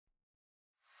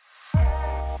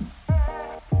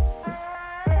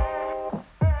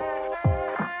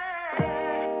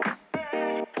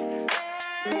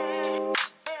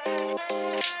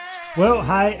Well,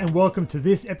 hey, and welcome to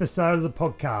this episode of the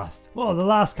podcast. Well, the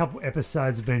last couple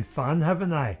episodes have been fun, haven't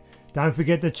they? Don't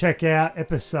forget to check out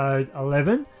episode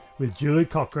 11 with Julie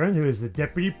Cochran, who is the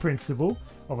Deputy Principal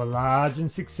of a large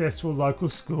and successful local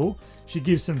school. She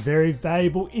gives some very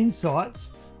valuable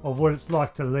insights of what it's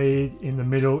like to lead in the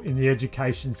middle in the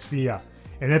education sphere.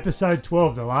 In episode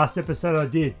 12, the last episode I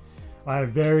did, I had a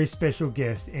very special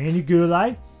guest, Andy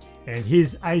Goulet, and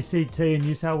his ACT and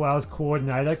New South Wales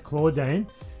coordinator, Claudine,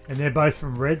 and they're both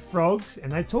from Red Frogs,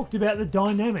 and they talked about the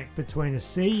dynamic between a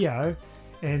CEO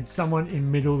and someone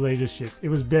in middle leadership. It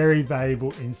was very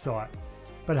valuable insight.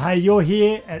 But hey, you're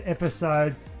here at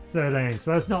episode 13,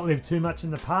 so let's not live too much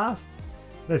in the past.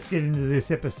 Let's get into this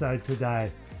episode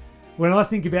today. When I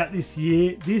think about this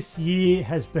year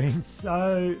has been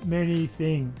so many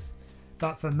things.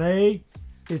 But for me,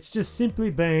 it's just simply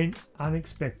been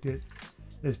unexpected.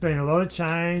 There's been a lot of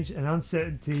change and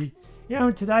uncertainty. You know,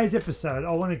 in today's episode,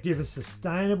 I want to give a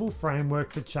sustainable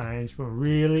framework for change when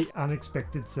really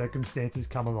unexpected circumstances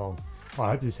come along. I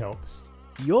hope this helps.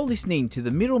 You're listening to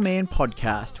the Middleman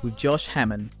Podcast with Josh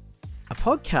Hammond, a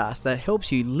podcast that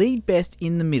helps you lead best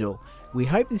in the middle. We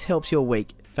hope this helps your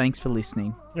week. Thanks for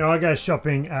listening. You know, I go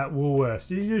shopping at Woolworths.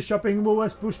 Do you do shopping at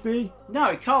Woolworths, Bushby?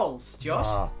 No, Coles,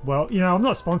 Josh. Well, you know, I'm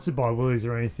not sponsored by Woolies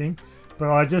or anything, but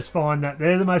I just find that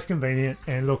they're the most convenient.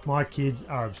 And look, my kids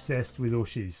are obsessed with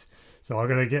Ooshies. So I've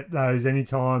got to get those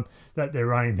anytime that they're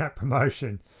running that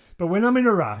promotion. But when I'm in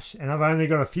a rush and I've only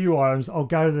got a few items, I'll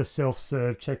go to the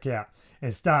self-serve checkout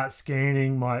and start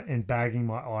scanning and bagging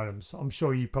my items. I'm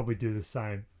sure you probably do the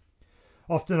same.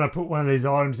 Often I put one of these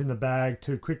items in the bag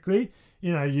too quickly,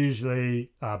 you know, usually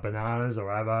bananas or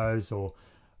avos, or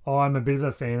I'm a bit of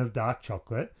a fan of dark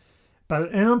chocolate.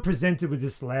 And I'm presented with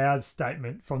this loud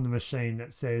statement from the machine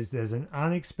that says there's an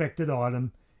unexpected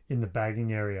item in the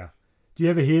bagging area. Do you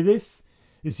ever hear this?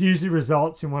 This usually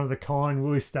results in one of the kind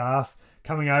Woolly staff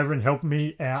coming over and helping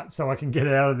me out so I can get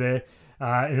out of there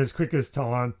in as quick as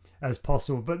time as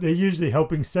possible. But they're usually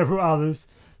helping several others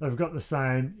that have got the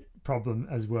same problem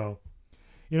as well.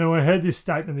 You know, when I heard this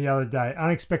statement the other day,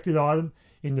 unexpected item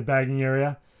in the bagging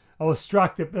area, I was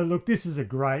struck that, look, this is a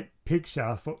great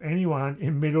picture for anyone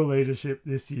in middle leadership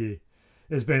this year.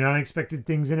 There's been unexpected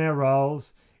things in our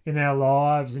roles, in our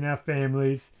lives, in our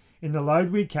families. In the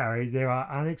load we carry, there are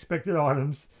unexpected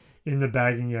items in the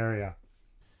bagging area.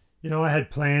 You know, I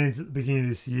had plans at the beginning of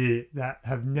this year that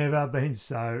have never been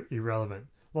so irrelevant.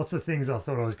 Lots of things I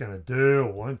thought I was going to do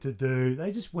or wanted to do,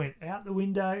 they just went out the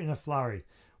window in a flurry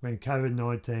when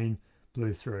COVID-19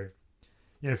 blew through.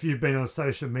 You know, if you've been on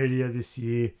social media this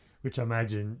year, which I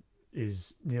imagine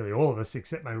is nearly all of us,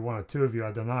 except maybe one or two of you,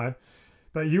 I don't know,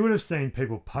 but you would have seen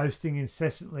people posting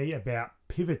incessantly about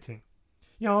pivoting.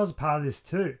 You know, I was a part of this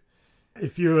too.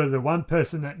 If you were the one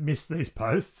person that missed these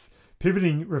posts,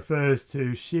 pivoting refers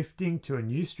to shifting to a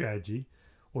new strategy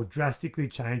or drastically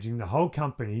changing the whole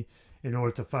company in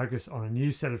order to focus on a new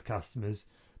set of customers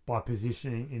by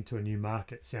positioning into a new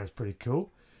market. Sounds pretty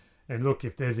cool. And look,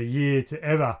 if there's a year to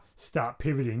ever start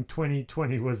pivoting,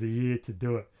 2020 was the year to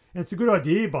do it. And it's a good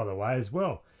idea, by the way, as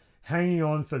well. Hanging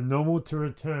on for normal to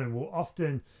return will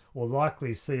often or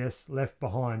likely see us left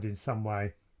behind in some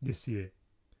way this year.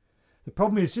 The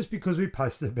problem is just because we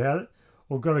posted about it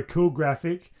or got a cool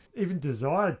graphic, even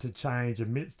desired to change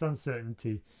amidst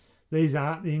uncertainty, these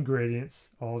aren't the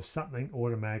ingredients of something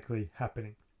automatically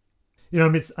happening. You know,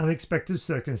 amidst unexpected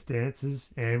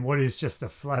circumstances and what is just a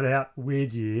flat out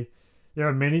weird year, there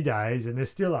are many days, and there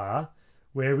still are,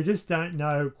 where we just don't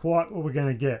know quite what we're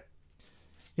going to get.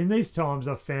 In these times,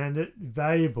 I've found it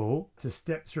valuable to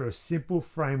step through a simple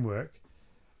framework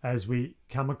as we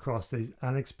come across these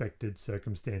unexpected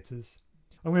circumstances.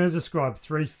 I'm going to describe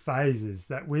 3 phases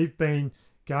that we've been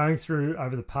going through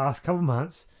over the past couple of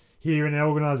months here in our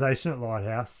organisation at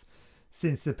Lighthouse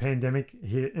since the pandemic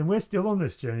hit, and we're still on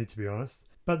this journey, to be honest.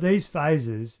 But these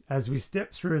phases, as we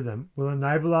step through them, will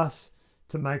enable us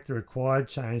to make the required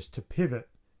change to pivot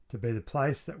to be the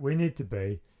place that we need to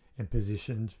be and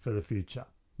positioned for the future.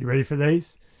 You ready for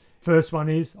these? First one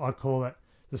is, I call it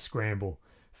the scramble.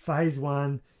 Phase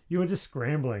 1, you are just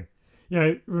scrambling. You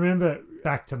know, remember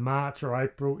back to March or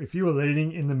April, if you were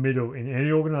leading in the middle in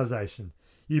any organisation,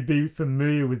 you'd be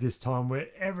familiar with this time where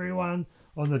everyone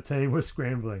on the team was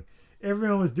scrambling.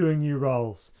 Everyone was doing new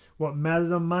roles. What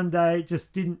mattered on Monday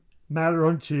just didn't matter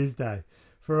on Tuesday.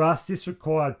 For us, this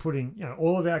required putting, you know,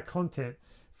 all of our content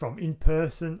from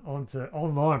in-person onto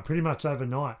online pretty much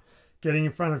overnight, getting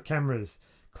in front of cameras,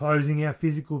 closing our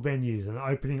physical venues and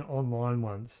opening online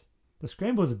ones. The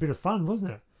scramble was a bit of fun,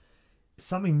 wasn't it? It's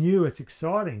something new, it's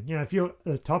exciting. You know, if you're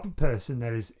the type of person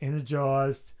that is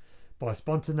energized, by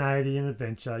spontaneity and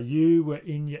adventure, you were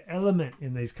in your element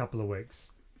in these couple of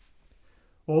weeks.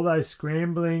 Although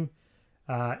scrambling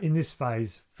in this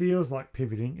phase feels like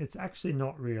pivoting, it's actually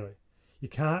not really. You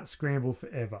can't scramble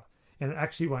forever, and it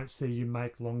actually won't see you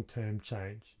make long-term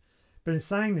change. But in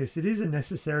saying this, it is a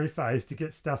necessary phase to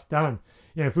get stuff done.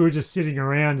 If we were just sitting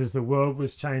around as the world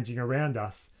was changing around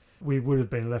us, we would have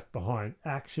been left behind.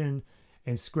 Action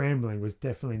and scrambling was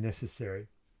definitely necessary.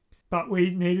 But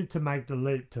we needed to make the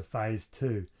leap to phase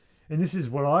 2. And this is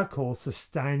what I call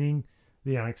sustaining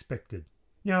the unexpected.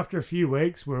 After a few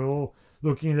weeks, we're all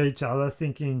looking at each other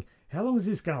thinking, how long is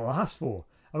this going to last for?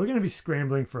 Are we going to be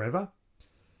scrambling forever?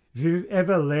 If you've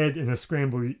ever led in a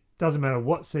scramble, doesn't matter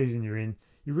what season you're in,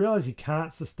 you realize you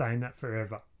can't sustain that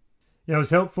forever. It was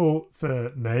helpful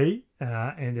for me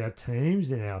and our teams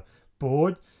and our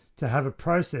board to have a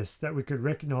process that we could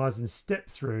recognize and step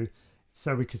through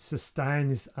so we could sustain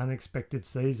this unexpected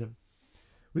season.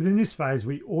 Within this phase,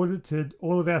 we audited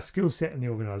all of our skill set in the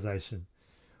organization.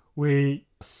 We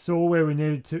saw where we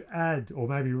needed to add or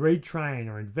maybe retrain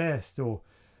or invest or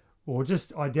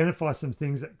just identify some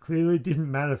things that clearly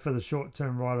didn't matter for the short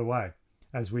term right away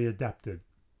as we adapted.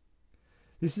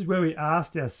 This is where we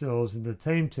asked ourselves and the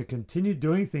team to continue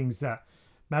doing things that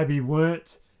maybe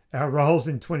weren't our roles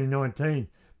in 2019,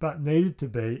 but needed to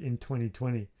be in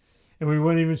 2020. And we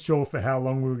weren't even sure for how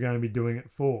long we were going to be doing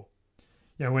it for.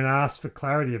 When asked for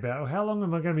clarity about, how long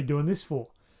am I going to be doing this for?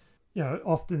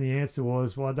 Often the answer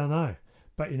was, well, I don't know.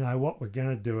 But you know what? We're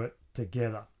going to do it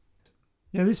together.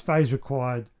 This phase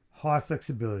required high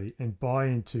flexibility and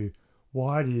buy-in to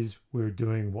why it is we were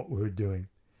doing what we were doing.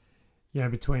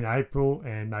 Between April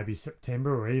and maybe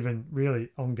September, or even really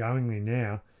ongoingly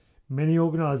now, many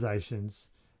organisations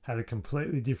had a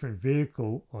completely different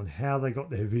vehicle on how they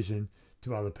got their vision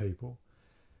to other people.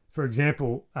 For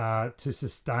example, to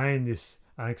sustain this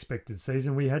unexpected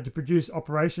season, we had to produce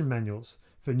operation manuals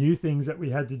for new things that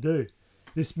we had to do.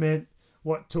 This meant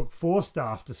what took 4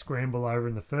 staff to scramble over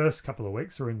in the first couple of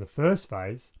weeks or in the first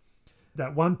phase,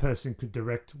 that one person could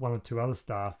direct 1 or 2 other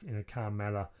staff in a calm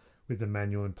manner with the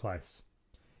manual in place.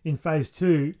 In phase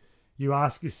 2, you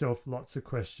ask yourself lots of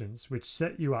questions which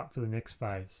set you up for the next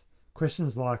phase.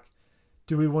 Questions like,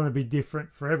 do we want to be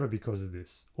different forever because of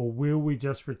this? Or will we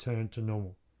just return to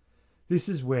normal? This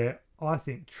is where I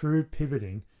think true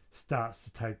pivoting starts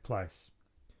to take place.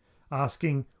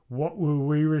 Asking, what will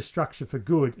we restructure for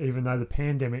good even though the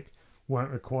pandemic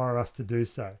won't require us to do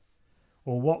so?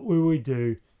 Or what will we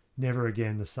do never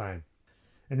again the same?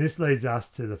 And this leads us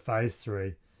to the phase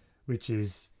 3, which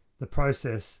is the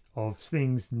process of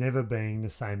things never being the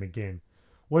same again.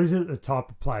 What is it the type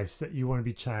of place that you want to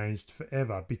be changed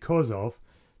forever because of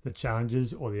the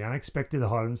challenges or the unexpected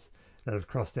items that have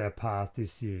crossed our path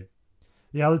this year?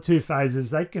 The other 2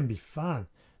 phases, they can be fun.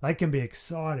 They can be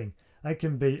exciting. They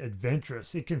can be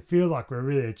adventurous. It can feel like we're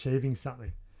really achieving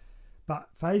something. But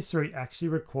phase 3 actually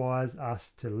requires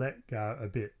us to let go a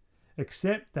bit.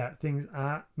 Accept that things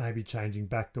aren't maybe changing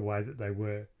back the way that they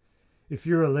were. If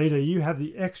you're a leader, you have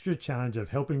the extra challenge of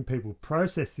helping people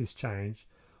process this change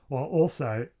while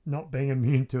also not being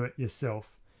immune to it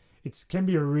yourself. It can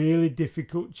be a really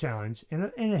difficult challenge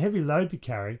and a heavy load to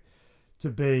carry, to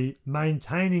be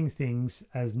maintaining things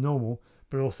as normal,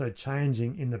 but also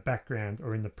changing in the background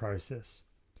or in the process.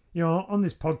 On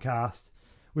this podcast,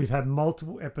 we've had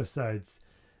multiple episodes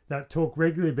that talk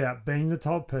regularly about being the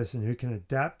type of person who can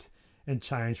adapt and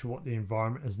change for what the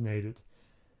environment has needed.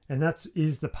 And that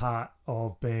is the part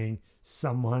of being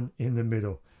someone in the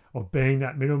middle, of being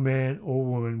that middleman or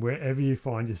woman wherever you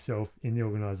find yourself in the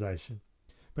organisation.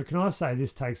 But can I say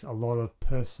this takes a lot of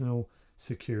personal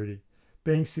security.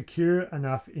 Being secure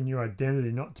enough in your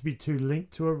identity not to be too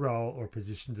linked to a role or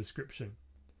position description.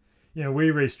 We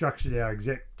restructured our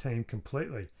exec team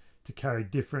completely to carry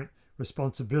different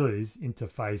responsibilities into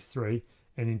phase 3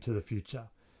 and into the future.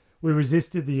 We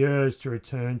resisted the urge to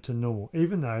return to normal,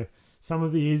 even though some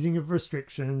of the easing of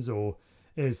restrictions or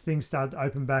as things started to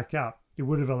open back up, it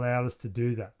would have allowed us to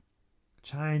do that.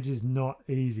 Change is not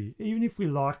easy, even if we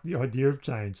like the idea of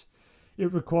change.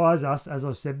 It requires us, as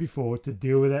I've said before, to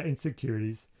deal with our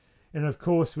insecurities. And of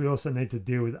course, we also need to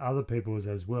deal with other people's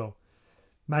as well.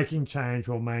 Making change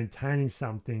while maintaining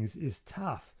some things is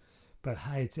tough, but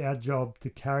hey, it's our job to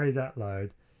carry that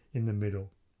load in the middle.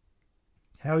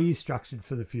 How are you structured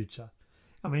for the future?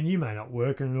 You may not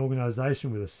work in an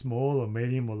organisation with a small or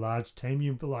medium or large team.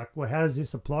 You'd be like, well, how does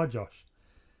this apply, Josh?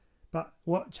 But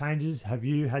what changes have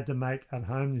you had to make at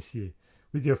home this year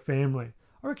with your family?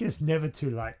 I reckon it's never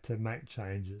too late to make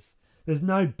changes. There's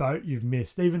no boat you've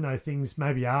missed, even though things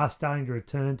maybe are starting to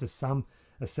return to some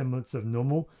semblance of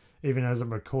normal, even as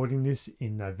I'm recording this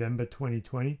in November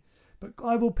 2020. But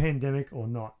global pandemic or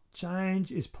not,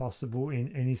 change is possible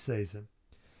in any season.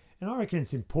 And I reckon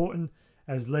it's important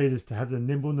as leaders to have the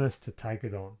nimbleness to take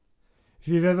it on. If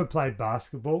you've ever played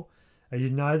basketball, you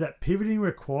know that pivoting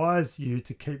requires you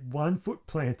to keep one foot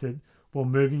planted while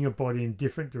moving your body in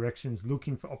different directions,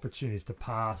 looking for opportunities to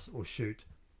pass or shoot.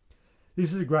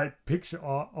 This is a great picture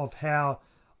of how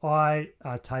I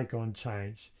take on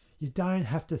change. You don't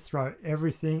have to throw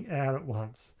everything out at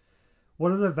once.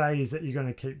 What are the values that you're going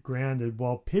to keep grounded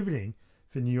while pivoting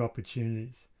for new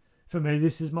opportunities? For me,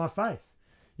 this is my faith.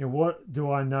 What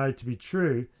do I know to be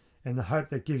true and the hope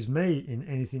that gives me in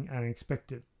anything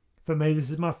unexpected? For me, this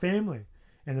is my family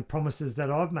and the promises that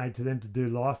I've made to them to do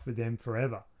life with them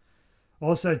forever. I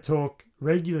also talk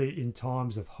regularly in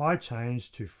times of high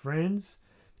change to friends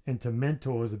and to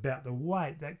mentors about the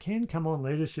weight that can come on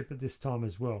leadership at this time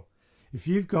as well. If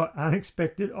you've got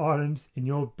unexpected items in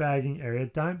your bagging area,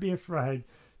 don't be afraid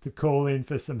to call in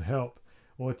for some help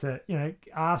or to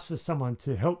ask for someone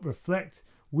to help reflect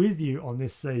with you on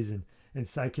this season and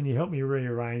say, can you help me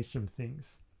rearrange some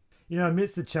things?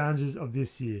 Amidst the challenges of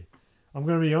this year, I'm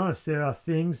going to be honest, there are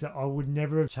things that I would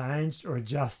never have changed or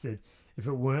adjusted if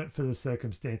it weren't for the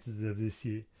circumstances of this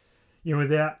year.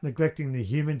 Without neglecting the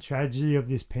human tragedy of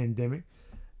this pandemic,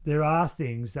 there are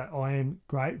things that I am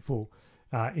grateful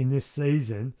in this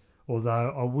season,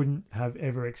 although I wouldn't have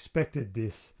ever expected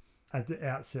this at the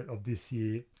outset of this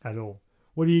year at all.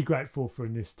 What are you grateful for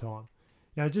in this time?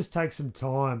 Just take some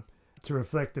time to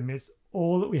reflect amidst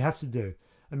all that we have to do,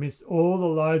 amidst all the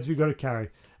loads we've got to carry,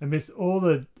 amidst all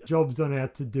the jobs on our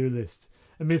to-do list,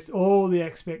 amidst all the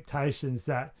expectations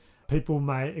that people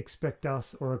may expect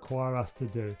us or require us to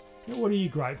do. What are you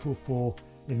grateful for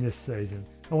in this season?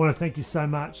 I want to thank you so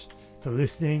much for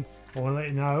listening. I want to let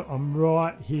you know I'm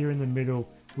right here in the middle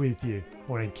with you. I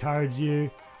want to encourage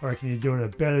you. I reckon you're doing a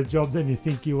better job than you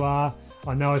think you are.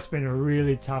 I know it's been a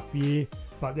really tough year,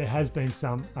 but there has been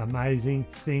some amazing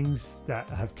things that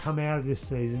have come out of this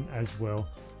season as well.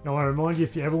 Now, I want to remind you,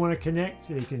 if you ever want to connect,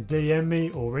 you can DM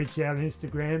me or reach out on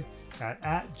Instagram at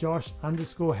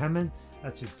Josh_Hammond.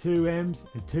 That's with 2 M's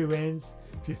and 2 N's.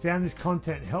 If you found this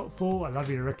content helpful, I'd love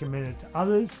you to recommend it to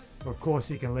others. Or of course,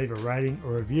 you can leave a rating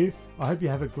or review. I hope you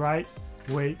have a great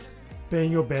week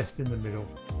being your best in the middle.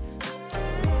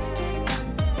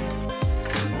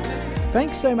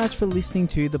 Thanks so much for listening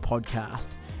to the podcast.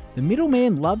 The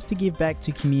Middleman loves to give back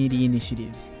to community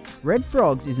initiatives. Red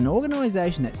Frogs is an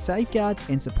organisation that safeguards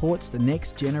and supports the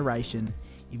next generation.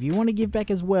 If you want to give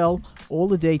back as well, all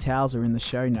the details are in the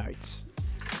show notes.